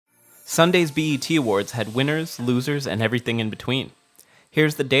Sunday's BET Awards had winners, losers, and everything in between.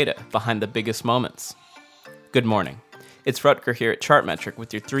 Here's the data behind the biggest moments. Good morning. It's Rutger here at Chartmetric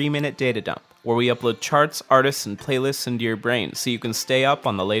with your 3-minute data dump, where we upload charts, artists, and playlists into your brain so you can stay up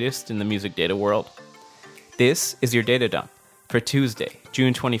on the latest in the music data world. This is your data dump for Tuesday,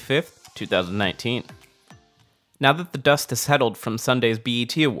 June 25th, 2019. Now that the dust has settled from Sunday's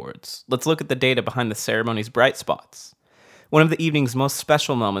BET Awards, let's look at the data behind the ceremony's bright spots. One of the evening's most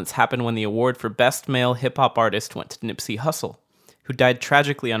special moments happened when the award for Best Male Hip-Hop Artist went to Nipsey Hussle, who died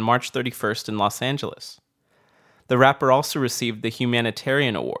tragically on March 31st in Los Angeles. The rapper also received the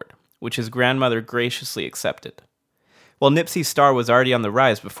Humanitarian Award, which his grandmother graciously accepted. While Nipsey's star was already on the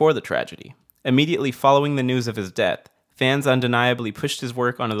rise before the tragedy, immediately following the news of his death, fans undeniably pushed his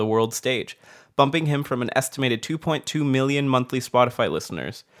work onto the world stage, bumping him from an estimated 2.2 million monthly Spotify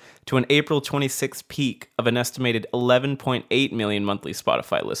listeners to an April 26th peak of an estimated 11.8 million monthly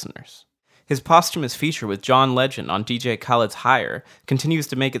Spotify listeners. His posthumous feature with John Legend on DJ Khaled's Higher continues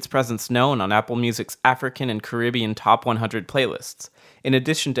to make its presence known on Apple Music's African and Caribbean Top 100 playlists, in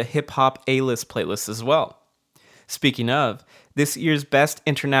addition to hip-hop A-list playlists as well. Speaking of, this year's Best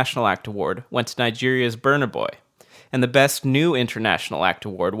International Act Award went to Nigeria's Burna Boy, and the Best New International Act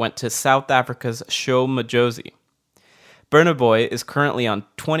Award went to South Africa's Sho Madjozi. Burna Boy is currently on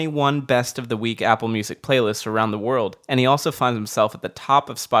 21 Best of the Week Apple Music playlists around the world, and he also finds himself at the top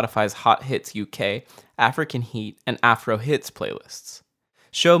of Spotify's Hot Hits UK, African Heat, and Afro Hits playlists.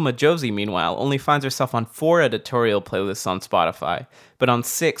 Sho Madjozi, meanwhile, only finds herself on 4 editorial playlists on Spotify, but on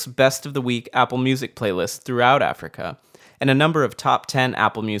 6 Best of the Week Apple Music playlists throughout Africa, and a number of top 10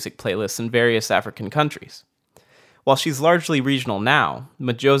 Apple Music playlists in various African countries. While she's largely regional now,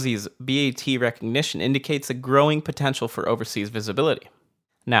 Madjozi's BET recognition indicates a growing potential for overseas visibility.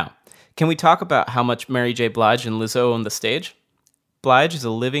 Now, can we talk about how much Mary J. Blige and Lizzo own the stage? Blige is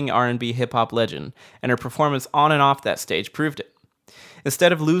a living R&B hip-hop legend, and her performance on and off that stage proved it.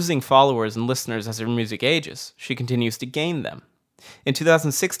 Instead of losing followers and listeners as her music ages, she continues to gain them. In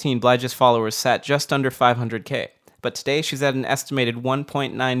 2016, Blige's followers sat just under 500K, but today she's at an estimated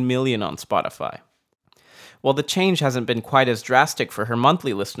 1.9 million on Spotify. While the change hasn't been quite as drastic for her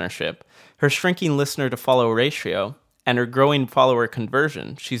monthly listenership, her shrinking listener-to-follower ratio and her growing follower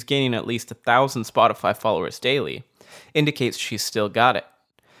conversion, she's gaining at least 1,000 Spotify followers daily, indicates she's still got it.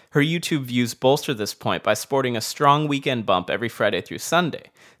 Her YouTube views bolster this point by sporting a strong weekend bump every Friday through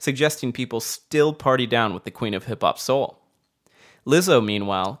Sunday, suggesting people still party down with the queen of hip-hop soul. Lizzo,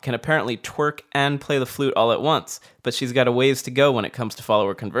 meanwhile, can apparently twerk and play the flute all at once, but she's got a ways to go when it comes to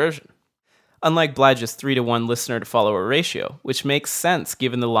follower conversion. Unlike Blige's 3-to-1 listener-to-follower ratio, which makes sense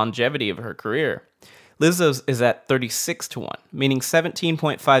given the longevity of her career, Lizzo's is at 36-to-1, meaning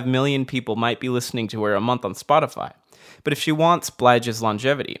 17.5 million people might be listening to her a month on Spotify. But if she wants Blige's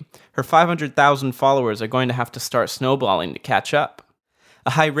longevity, her 500,000 followers are going to have to start snowballing to catch up.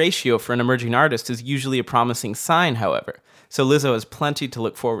 A high ratio for an emerging artist is usually a promising sign, however, so Lizzo has plenty to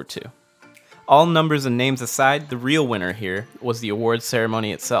look forward to. All numbers and names aside, the real winner here was the awards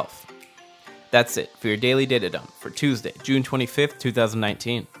ceremony itself. That's it for your daily data dump for Tuesday, June 25th,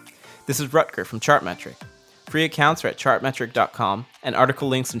 2019. This is Rutger from Chartmetric. Free accounts are at chartmetric.com, and article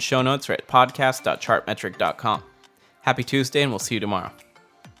links and show notes are at podcast.chartmetric.com. Happy Tuesday, and we'll see you tomorrow.